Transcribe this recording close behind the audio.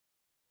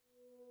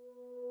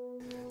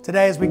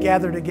Today, as we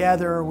gather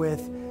together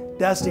with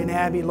Dustin and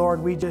Abby,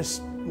 Lord, we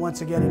just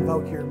once again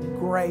invoke your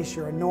grace,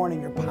 your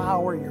anointing, your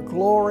power, your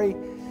glory,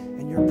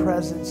 and your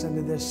presence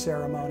into this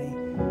ceremony.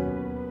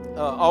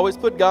 Always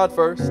put God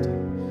first.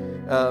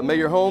 May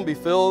your home be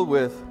filled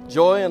with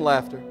joy and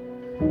laughter,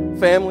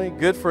 family,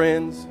 good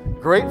friends,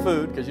 great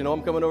food, because you know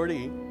I'm coming over to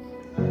eat,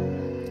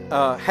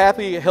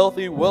 happy,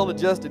 healthy,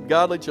 well-adjusted,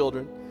 godly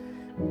children,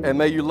 and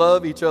may you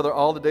love each other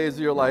all the days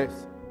of your life.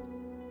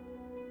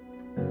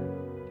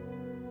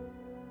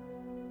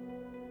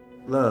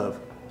 Love,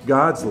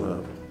 God's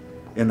love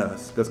in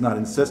us, does not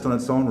insist on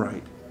its own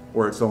right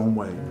or its own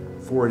way,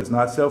 for it is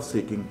not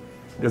self-seeking,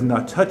 it is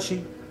not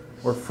touchy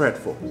or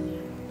fretful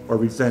or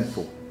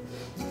resentful.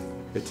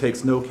 It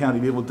takes no account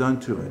of evil done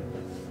to it,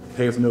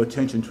 pays no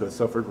attention to a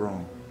suffered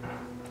wrong.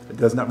 It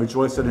does not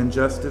rejoice in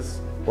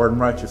injustice or in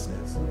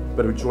righteousness,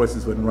 but it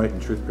rejoices when right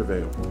and truth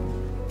prevail.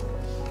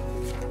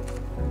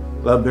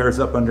 Love bears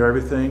up under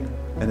everything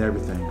and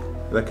everything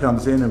that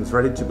comes in and is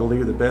ready to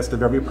believe the best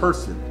of every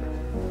person.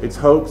 Its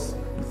hopes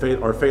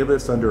are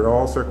faithless under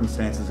all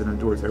circumstances and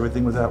endures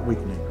everything without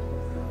weakening.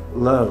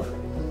 Love,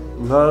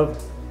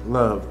 love,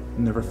 love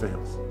never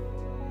fails.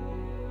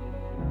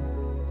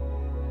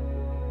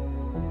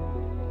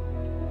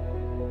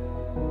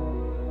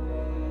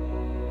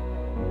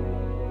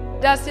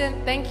 Dustin,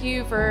 thank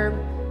you for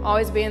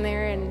always being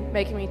there and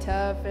making me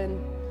tough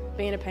and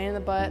being a pain in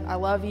the butt. I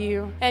love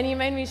you. And you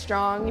made me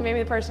strong. You made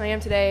me the person I am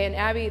today. And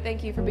Abby,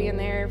 thank you for being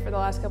there for the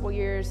last couple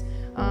years.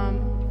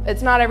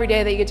 It's not every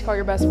day that you get to call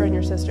your best friend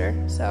your sister.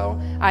 So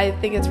I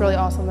think it's really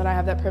awesome that I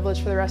have that privilege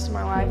for the rest of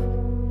my life.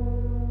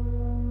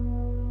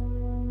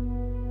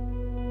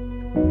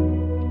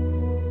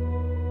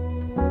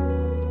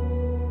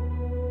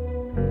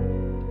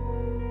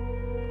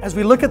 As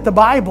we look at the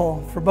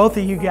Bible, for both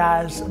of you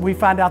guys, we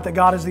find out that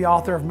God is the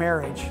author of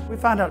marriage. We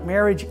find out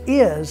marriage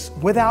is,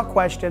 without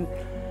question,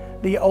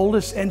 the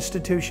oldest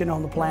institution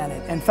on the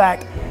planet. In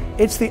fact,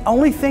 it's the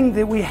only thing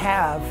that we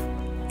have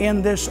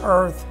in this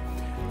earth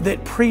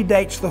that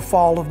predates the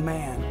fall of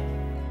man.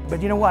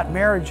 But you know what?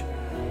 Marriage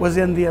was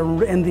in the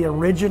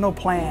original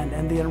plan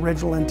and the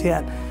original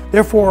intent.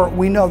 Therefore,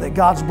 we know that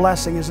God's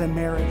blessing is in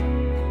marriage.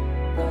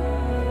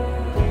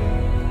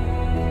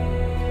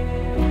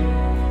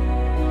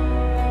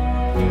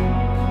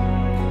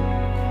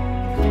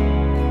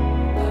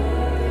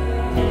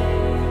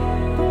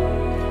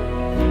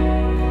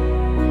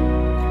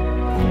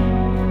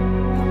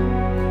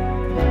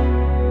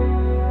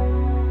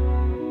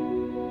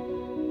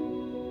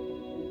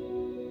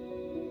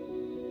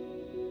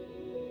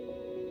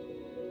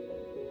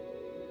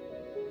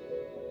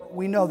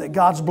 We know that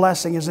God's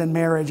blessing is in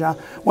marriage. I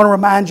want to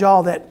remind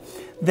y'all that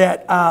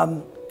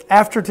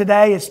after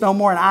today, it's no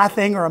more an I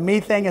thing or a me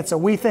thing. It's a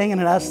we thing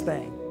and an us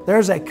thing.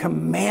 There's a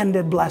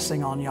commanded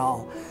blessing on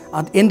y'all,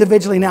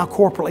 individually now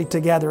corporately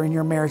together in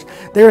your marriage.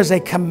 There is a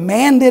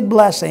commanded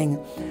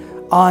blessing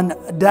on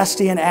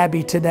Dusty and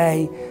Abby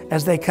today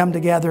as they come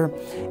together.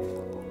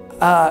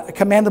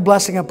 Command the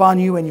blessing upon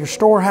you in your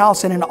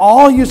storehouse and in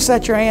all you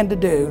set your hand to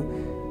do.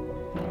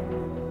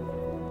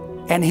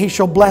 And he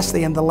shall bless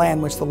thee in the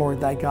land which the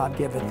Lord thy God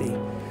giveth thee.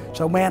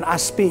 So man, I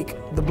speak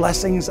the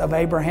blessings of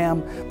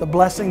Abraham, the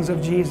blessings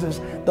of Jesus,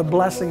 the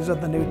blessings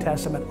of the New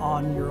Testament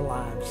on your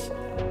lives.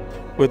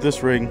 With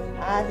this ring,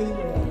 I thee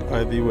wed.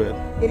 I thee wed.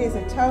 It is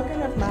a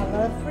token of my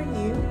love for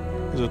you.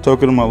 It is a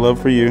token of my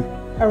love for you.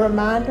 A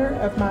reminder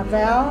of my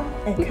vow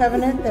and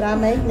covenant that I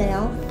make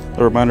now.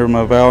 A reminder of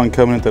my vow and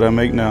covenant that I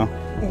make now.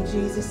 In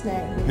Jesus'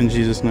 name. In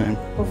Jesus' name.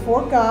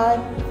 Before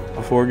God.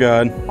 Before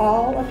God.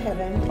 All of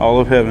heaven. All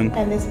of heaven.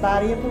 And this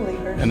body of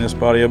believers. And this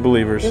body of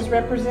believers. This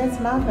represents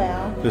my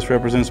vow. This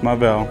represents my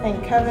vow.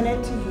 And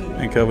covenant to you.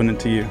 And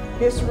covenant to you.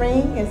 This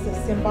ring is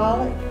a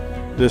symbolic.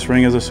 This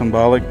ring is a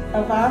symbolic.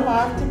 Of our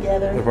life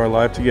together. Of our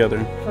life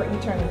together. For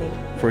eternity.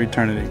 For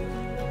eternity.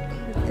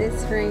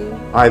 This ring,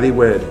 I thee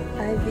wed.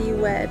 I thee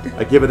wed.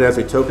 I give it as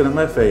a token of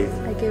my faith.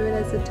 I give it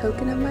as a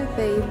token of my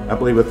faith. I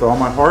believe with all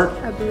my heart.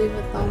 I believe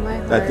with all my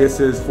heart. That this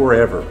is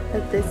forever.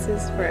 That this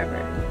is forever.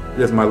 It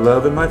is my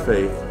love and my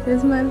faith. It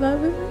is my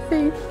love and my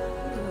faith.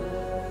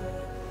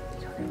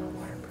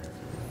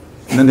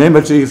 In the name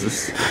of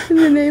Jesus. In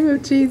the name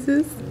of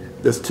Jesus.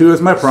 This too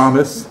is my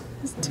promise.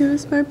 This too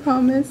is my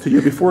promise. To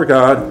you before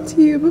God.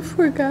 To you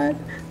before God.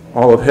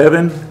 All of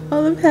heaven.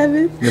 All of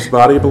heaven. This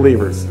body of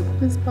believers.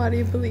 This body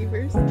of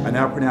believers. I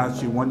now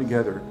pronounce you one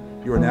together.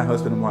 You are now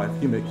husband and wife.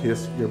 You may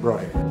kiss your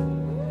bride.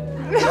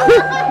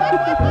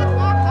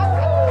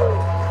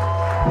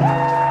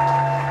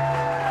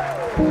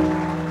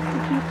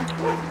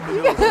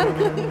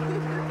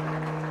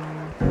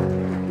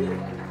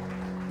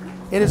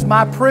 It is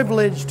my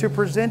privilege to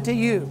present to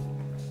you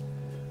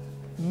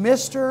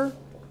Mr.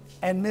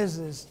 and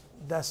Mrs.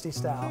 Dusty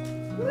Stout.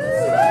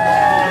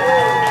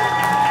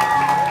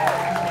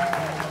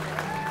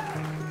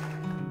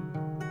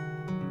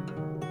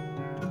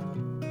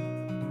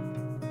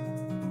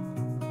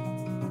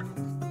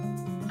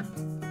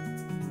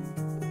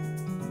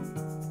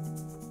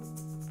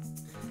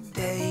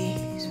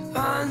 Days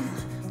run,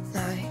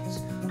 nights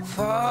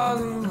fall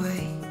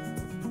away.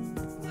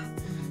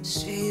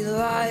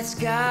 Streetlights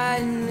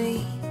guide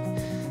me,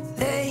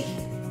 they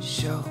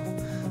show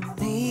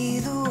me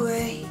the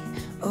way.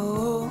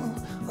 Oh,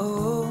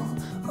 oh,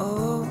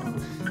 oh,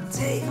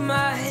 take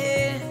my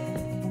hand,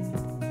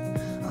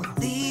 I'll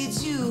lead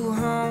you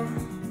home.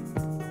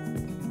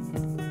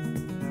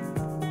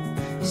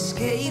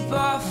 Escape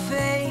our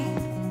fate.